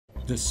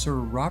The Sir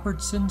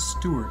Robertson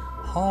Stewart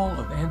Hall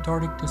of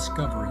Antarctic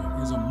Discovery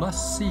is a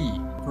must-see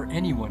for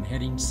anyone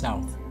heading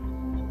south.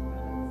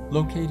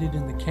 Located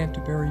in the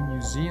Canterbury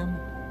Museum,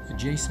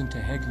 adjacent to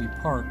Hagley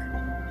Park,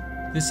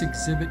 this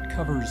exhibit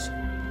covers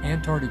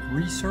Antarctic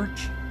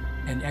research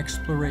and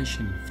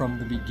exploration from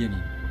the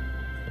beginning.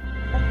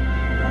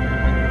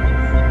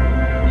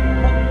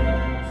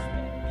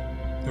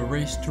 The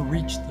race to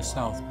reach the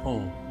South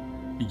Pole,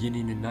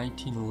 beginning in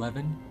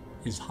 1911,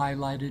 is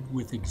highlighted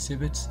with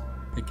exhibits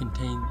that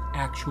contain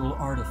actual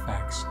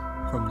artifacts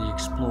from the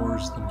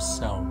explorers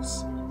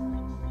themselves.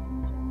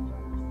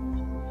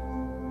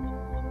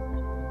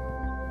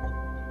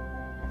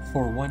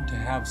 For one to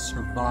have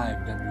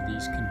survived under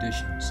these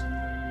conditions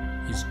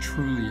is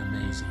truly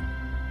amazing.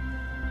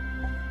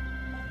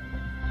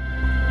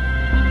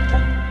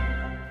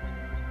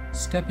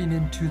 Stepping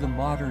into the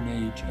modern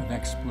age of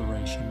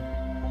exploration,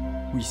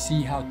 we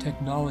see how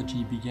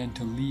technology began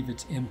to leave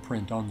its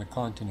imprint on the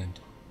continent,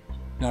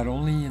 not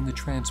only in the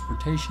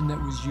transportation that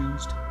was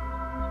used,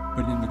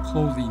 but in the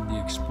clothing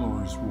the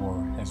explorers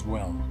wore as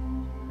well.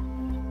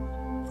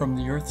 From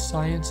the earth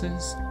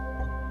sciences,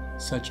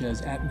 such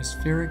as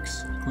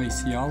atmospherics,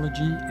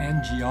 glaciology,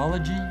 and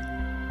geology,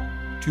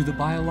 to the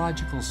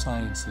biological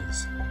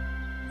sciences,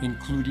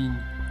 including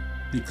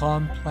the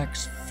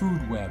complex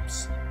food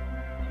webs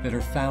that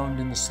are found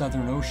in the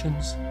southern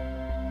oceans,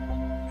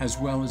 as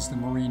well as the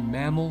marine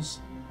mammals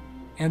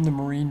and the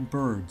marine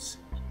birds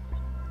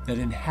that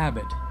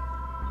inhabit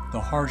the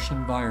harsh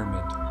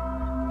environment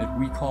that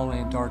we call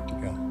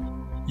Antarctica.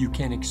 You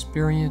can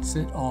experience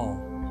it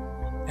all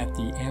at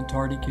the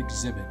Antarctic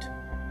exhibit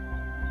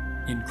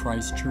in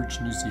Christchurch,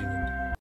 New Zealand.